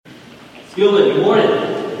Good morning.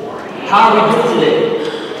 How are we doing today?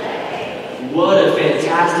 What a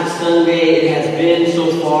fantastic Sunday it has been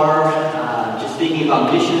so far. Just thinking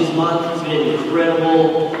about Missions Month, it's been an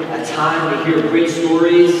incredible time to hear great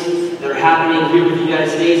stories that are happening here in the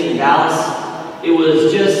United States in Dallas. It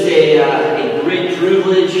was just a great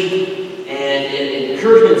privilege and an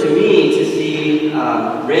encouragement to me to see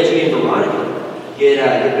Reggie and Veronica get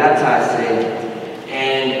baptized today.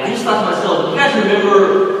 And I just thought to myself, you guys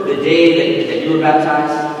remember the day that you were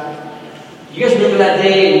baptized? You guys remember that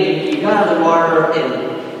day and you got out of the water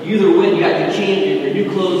and you either went, you got your new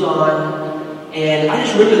clothes on, and I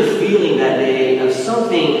just remember the feeling that day of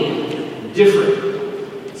something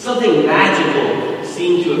different. Something magical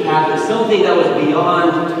seemed to have happened, something that was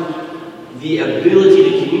beyond the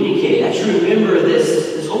ability to communicate. I just remember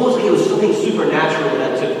this almost like it was something supernatural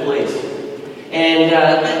that took place. And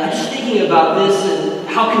I'm just thinking about this and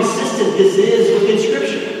how consistent this is within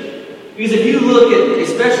Scripture. Because if you look at,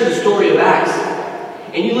 especially the story of Acts,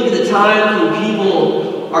 and you look at the time when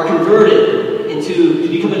people are converted to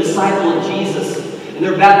become a disciple of Jesus, and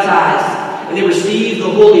they're baptized, and they receive the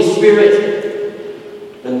Holy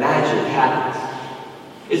Spirit, the magic happens.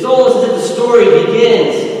 It's almost as if the story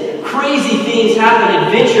begins. Crazy things happen.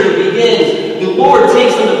 Adventure begins. The Lord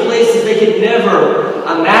takes them to places they could never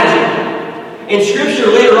imagine. And Scripture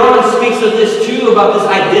later on speaks of this too, about this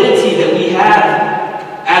identity that we have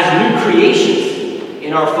as new creations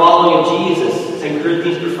in our following of Jesus. 2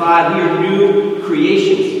 Corinthians 5, we are new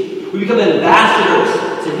creations. We become ambassadors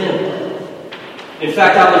to Him. In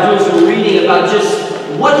fact, I was doing some reading about just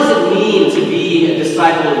what does it mean to be a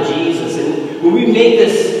disciple of Jesus. And when we make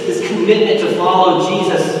this commitment to follow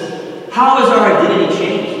Jesus, how has our identity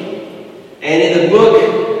changed? And in the book,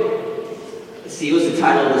 let's see, what's the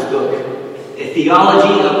title of this book? A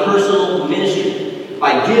Theology of Personal Ministry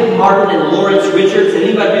by Gibb Martin and Lawrence Richards.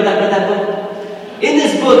 Anybody read that book? In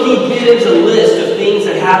this book, he gives a list of things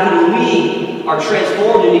that happen when we are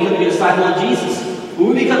transformed and become a disciple of Jesus. When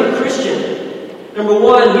we become a Christian, number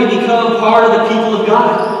one, we become part of the people of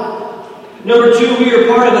God. Number two, we are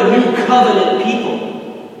part of a new covenant people.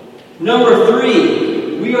 Number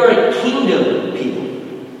three, we are a kingdom people.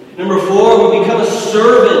 Number four, we become a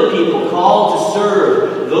servant people, called to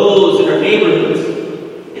serve those in our neighborhoods,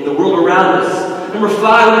 in the world around us. Number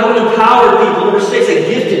five, we become empowered people. Number six, a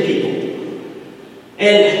gifted people.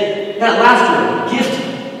 And that last one, gifted.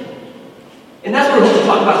 And that's what we're going to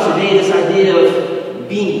talk about today, this idea of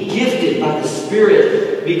being gifted by the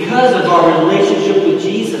Spirit because of our relationship with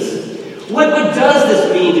Jesus. What does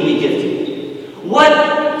this mean to be gifted? What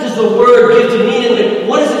does the word gifted mean? And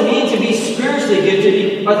what does it mean to be spiritually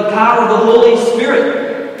gifted by the power of the Holy Spirit?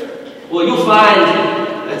 Well, you'll find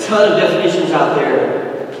a ton of definitions out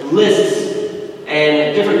there, lists,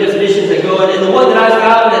 and different definitions that go in. And the one that I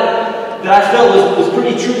found that I felt was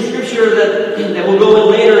pretty true to Scripture that we'll go in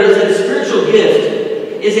later is that a spiritual gift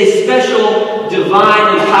is a special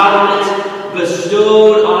divine empowerment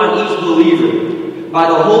bestowed on each believer by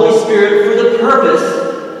the Holy Spirit for the purpose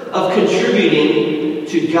of contributing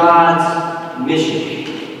to God's mission.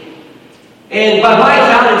 And by my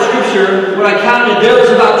account in Scripture, when I counted, there was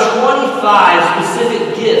about 25 specific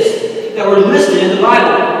gifts that were listed in the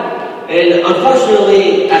Bible. And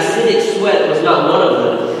unfortunately, acidic sweat was not one of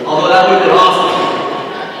them, although that would have been awesome.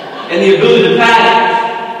 And the ability to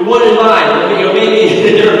panic, it wasn't in mine. Maybe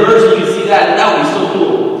in their version you could see that, and that would be so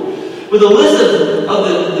cool. But the list of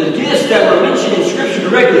the gifts that were mentioned in Scripture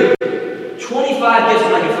directly, 25 gifts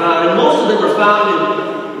that I could find, and most of them are found in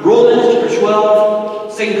Romans chapter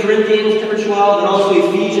 12, 2 Corinthians chapter 12, and also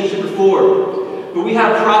Ephesians chapter 4. But we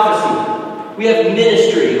have prophecy, we have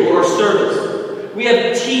ministry or service, we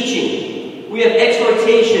have teaching, we have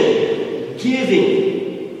exhortation,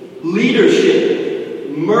 giving, leadership,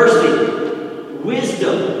 mercy,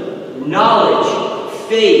 wisdom, knowledge,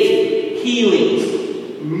 faith, healings,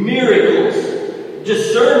 miracles,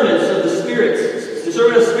 discernment of spirits,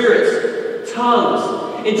 tongues,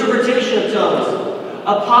 interpretation of tongues,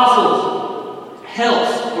 apostles,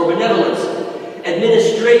 helps or benevolence,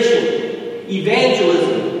 administration,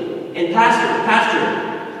 evangelism, and pastoring.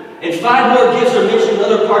 And 5 more gifts are mentioned in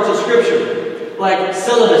other parts of Scripture, like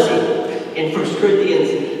celibacy in 1 Corinthians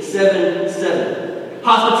 7:7,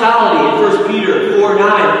 hospitality in 1 Peter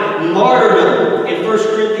 4:9, martyrdom in 1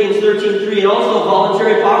 Corinthians 13:3, and also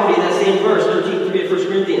voluntary poverty in that same verse, 13:3 of 1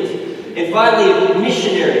 Corinthians. And finally,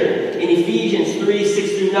 missionary in Ephesians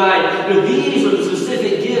 3:6-9. These are the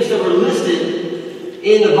specific gifts that were listed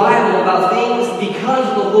in the Bible about things because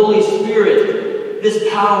of the Holy Spirit, this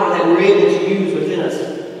power that we're able to use within us.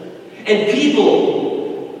 And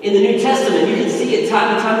people in the New Testament, you can see it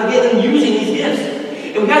time and time again, them using these gifts.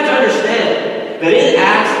 And we have to understand that in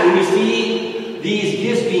Acts, when we see these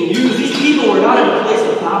gifts being used, these people were not in a place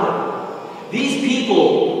of power. These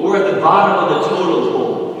people were at the bottom of the totem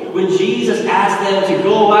pole. When Jesus asked them to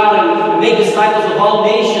go out and make disciples of all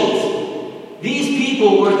nations, these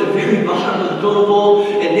people were at the very bottom of the totem pole,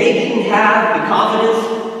 and they didn't have the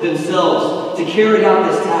confidence themselves to carry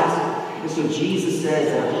out this task. And so Jesus says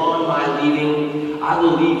that upon my leaving, I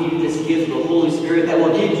will leave you this gift of the Holy Spirit that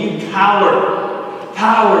will give you power.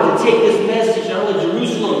 Power to take this message not only to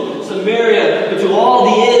Jerusalem, Samaria, but to all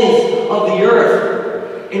the ends of the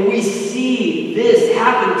earth. And we see this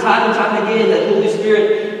happen time and time again, that Holy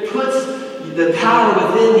Spirit puts the power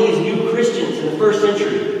within these new Christians in the first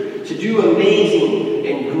century to do amazing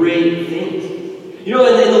and great things. You know,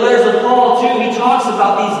 in the letters of Paul, too, he talks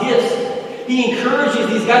about these gifts. He encourages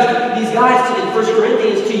these guys in 1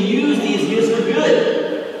 Corinthians to use these gifts for good.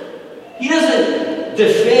 He doesn't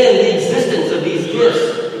defend the existence of these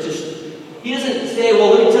gifts. He doesn't say,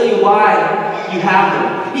 well, let me tell you why you have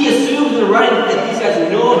them. He assumes in writing that these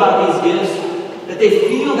guys know about these gifts, that they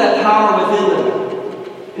feel that power within them.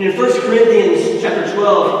 And in 1 Corinthians chapter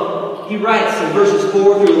 12, he writes in verses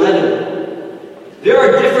 4 through 11, there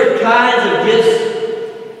are different kinds of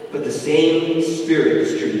gifts, but the same Spirit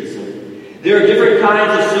distributes them. There are different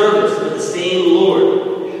kinds of service, but the same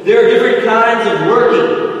Lord. There are different kinds of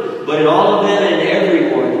working, but in all of them and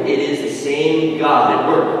everyone, it is the same God at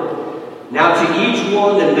work. Now to each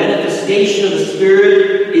one, the manifestation of the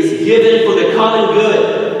Spirit is given for the common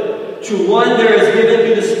good. To one there is given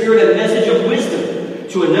through the Spirit a message of wisdom.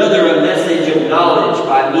 To another a message of knowledge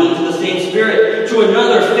by means of the same Spirit. To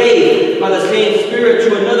another faith by the same Spirit.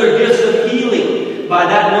 To another gifts of healing by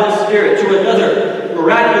that one Spirit. To another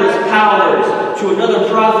miraculous powers, to another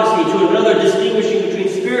prophecy, to another distinguishing between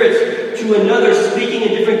spirits, to another speaking in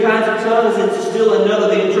different kinds of tongues, and to still another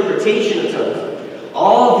the interpretation of tongues.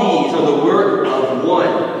 All these are the work of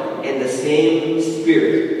one and the same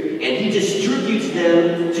Spirit, and He distributes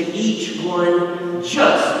them to each one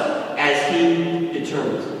just as He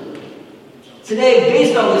determines. Today,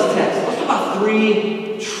 based on this text, let's talk about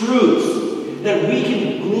 3 truths that we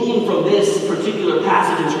can glean from this particular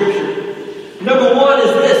passage in Scripture. Number 1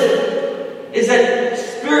 is this, is that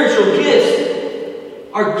spiritual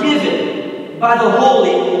gifts are given by the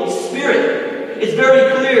Holy Spirit. It's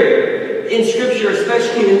very clear in Scripture,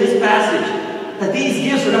 especially in this passage, that these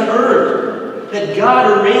gifts are not earned, that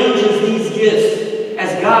God arranges these gifts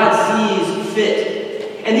as God sees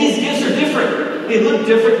fit. And these gifts are different. They look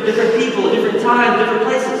different, different people, at different times, different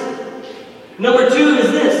places. Number 2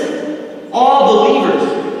 is this, all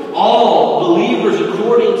believers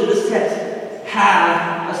according to this text,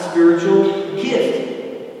 have a spiritual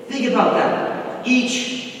gift. Think about that.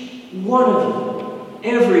 Each one of you,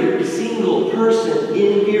 every single person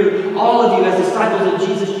in here, all of you as disciples of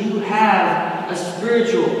Jesus, you have a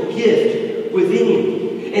spiritual gift within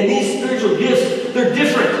you. And these spiritual gifts, they're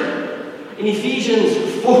different. In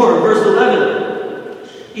Ephesians 4, verse 11,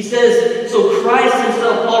 he says, so Christ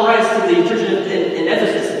himself, Paul writes to the church in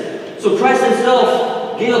Ephesus, so Christ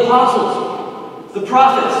himself gave apostles, the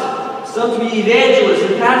prophets, some to be evangelists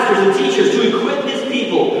and pastors and teachers, to equip his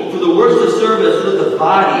people for the works of service, so that the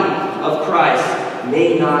body of Christ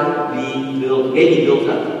may be built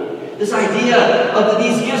up. This idea of that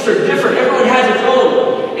these gifts are different. Everyone has its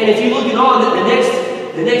own. And if you look at on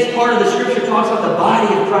the next part of the Scripture talks about the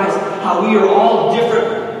body of Christ, how we are all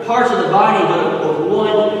different parts of the body, but of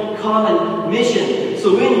one common mission.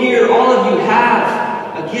 So in here, all of you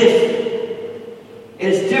have a gift.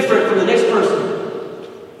 And it's different from the next person.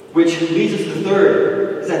 Which leads us to the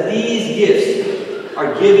third, is that these gifts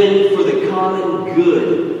are given for the common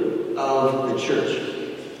good of the church.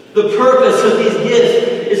 The purpose of these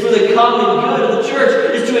gifts is for the common good of the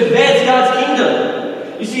church, is to advance God's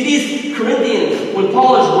kingdom. You see, these Corinthians, when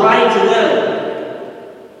Paul is writing to them,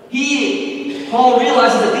 Paul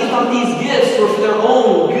realizes that these gifts were for their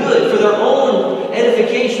own good, for their own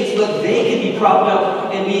edification, so that they could be propped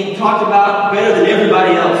up and be talked about better than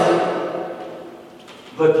everybody else.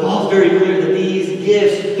 But Paul's very clear that these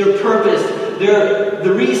gifts, their purpose,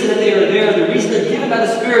 the reason that they are there, the reason they're given by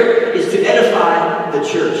the Spirit is to edify the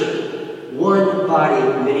church. One body,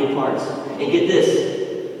 many parts. And get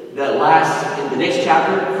this, that last, in the next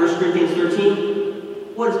chapter, 1 Corinthians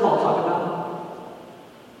 13, what does Paul talk about?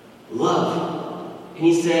 Love. And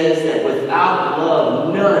he says that without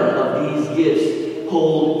love, none of these gifts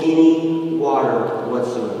hold any water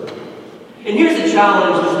whatsoever. And here's the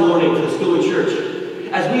challenge this morning for the Skillman Church.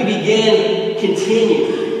 As we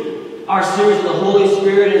continue our series on the Holy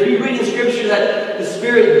Spirit, as we read in Scripture that the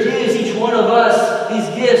Spirit gives each one of us these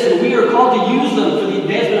gifts, and we are called to use them for the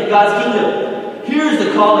advancement of God's kingdom. Here's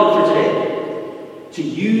the calling for today. to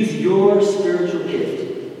use your spiritual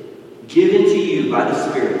gift given to you by the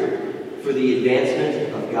Spirit for the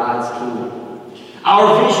advancement of God's kingdom.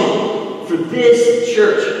 Our vision for this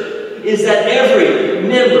church is that every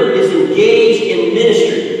member is engaged in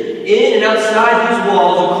ministry in and outside these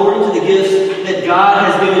walls according to the gifts that God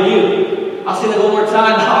has given you. I'll say that one more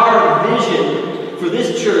time. Our vision for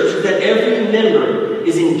this church is that every member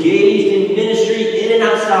is engaged in ministry in and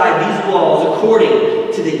outside these walls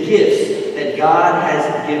according to the gifts that God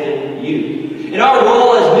has given you. And our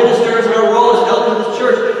role as ministers and our role as elders of this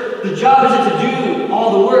church, the job isn't to do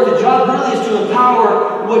all the work. The job really is to empower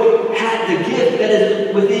the gift that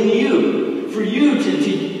is within you. For you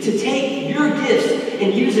to take your gifts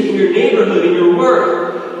and use it in your neighborhood, in your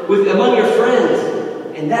work, among your friends.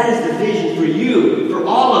 And that is the vision for you, for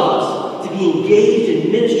all of us, to be engaged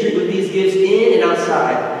in ministry with these gifts in and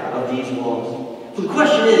outside of these walls. So the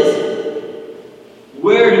question is,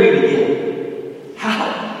 where do we begin?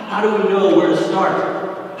 How do we know where to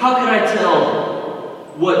start? How can I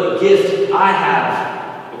tell what gift I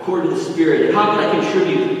have according to the Spirit? And how can I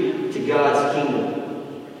contribute to God's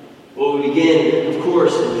kingdom? Well, we begin, of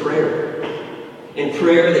course, in prayer. In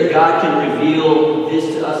prayer that God can reveal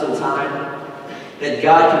this to us in time, that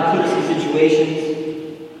God can put us in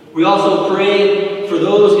situations. We also pray for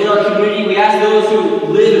those in our community. We ask those who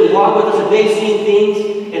live and walk with us if they've seen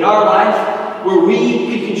things in our life where we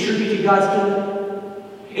could contribute to God's kingdom.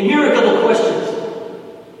 And here are a couple of questions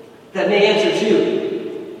that may answer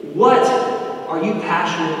too. What are you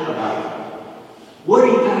passionate about? What are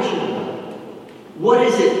you passionate about? What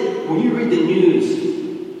is it when you read the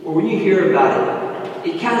news or when you hear about it,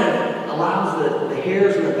 it kind of allows the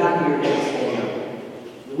hairs on the back of your neck to stand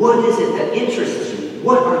up. What is it that interests you?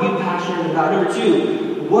 What are you passionate about? Number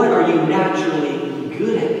two, what are you naturally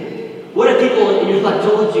good at? What have people in your life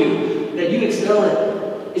told you that you excel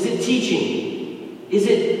at? Is it teaching? Is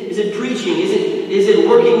it preaching? Is it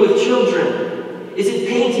working with children? Is it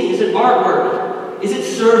painting? Is it artwork? Is it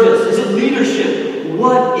service? Is it leadership?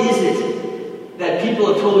 What is it that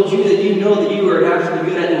people have told you that you know that you are naturally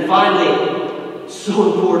good at? And finally,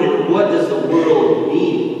 so important, what does the world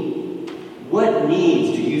need? What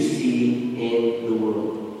needs do you see in the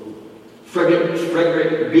world?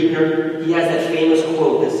 Frederick Buechner, he has that famous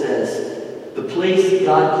quote that says, "The place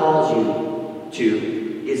God calls you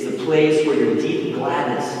to is the place where your deep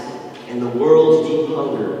gladness and the world's deep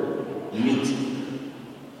hunger meet."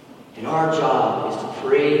 And our job is to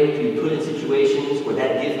pray, to be put in situations where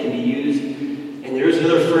that gift can be used. And there's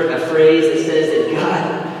another phrase that says that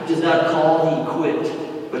God does not call the equipped,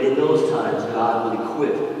 but in those times God will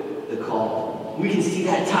equip the called. We can see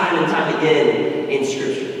that time and time again in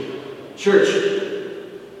Scripture. Church,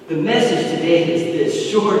 the message today is this,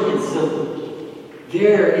 short and simple.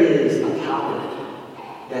 There is a power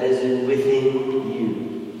that is within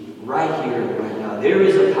you, right here, right now. There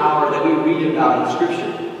is a power that we read about in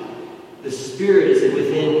Scripture. The Spirit is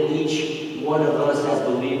within each one of us as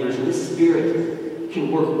believers, and this Spirit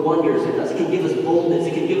can work wonders in us. It can give us boldness.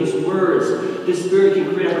 It can give us words. This Spirit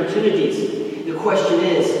can create opportunities. The question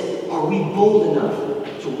is, are we bold enough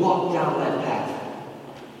to walk down that path?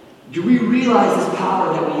 Do we realize this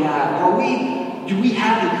power that we have? Do we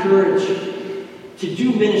have the courage to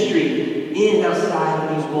do ministry in and outside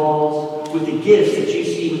of these walls with the gifts that you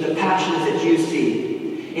see, with the passions that you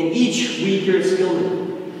see? And each week here at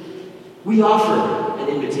Skillman, we offer an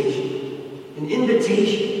invitation. An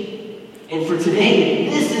invitation. And for today,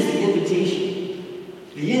 this is the invitation.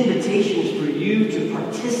 The invitation is for you to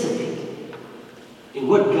participate in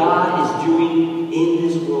what God is doing in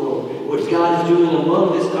this world, what God is doing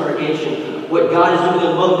among this congregation, what God is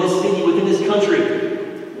doing among this city, within this country.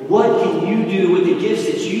 What can you do with the gifts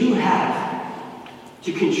that you have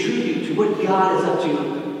to contribute to what God is up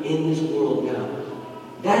to in this world now?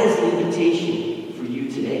 That is the invitation for you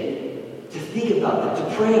today. To think about that,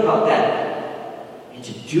 to pray about that, and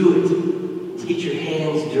to do it. To get your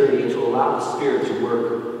hands dirty and to allow the Spirit to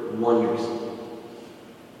work wonders.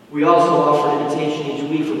 We also offer an invitation each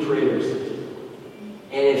week for prayers.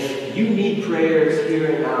 And if you need prayers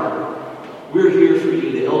here and now, we're here for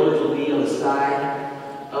you. The elders will be on the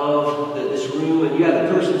side of this room, and you have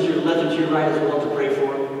the person to your left and to your right as well to pray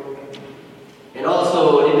for. And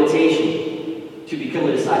also an invitation to become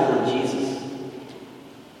a disciple of Jesus.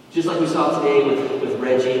 Just like we saw today with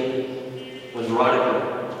Reggie, with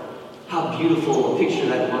Veronica. How beautiful a picture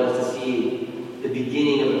that was to see the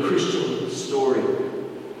beginning of a Christian story.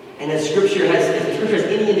 And as Scripture has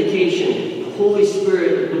any indication, the Holy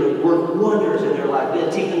Spirit is going to work wonders in their life. Going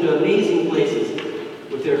to take them to amazing places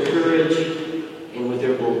with their courage and with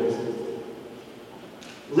their boldness.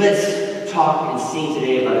 Let's talk and sing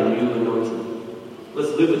today about a new anointing.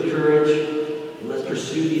 Let's live with courage, and let's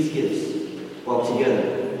pursue these gifts while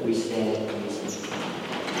together we stand.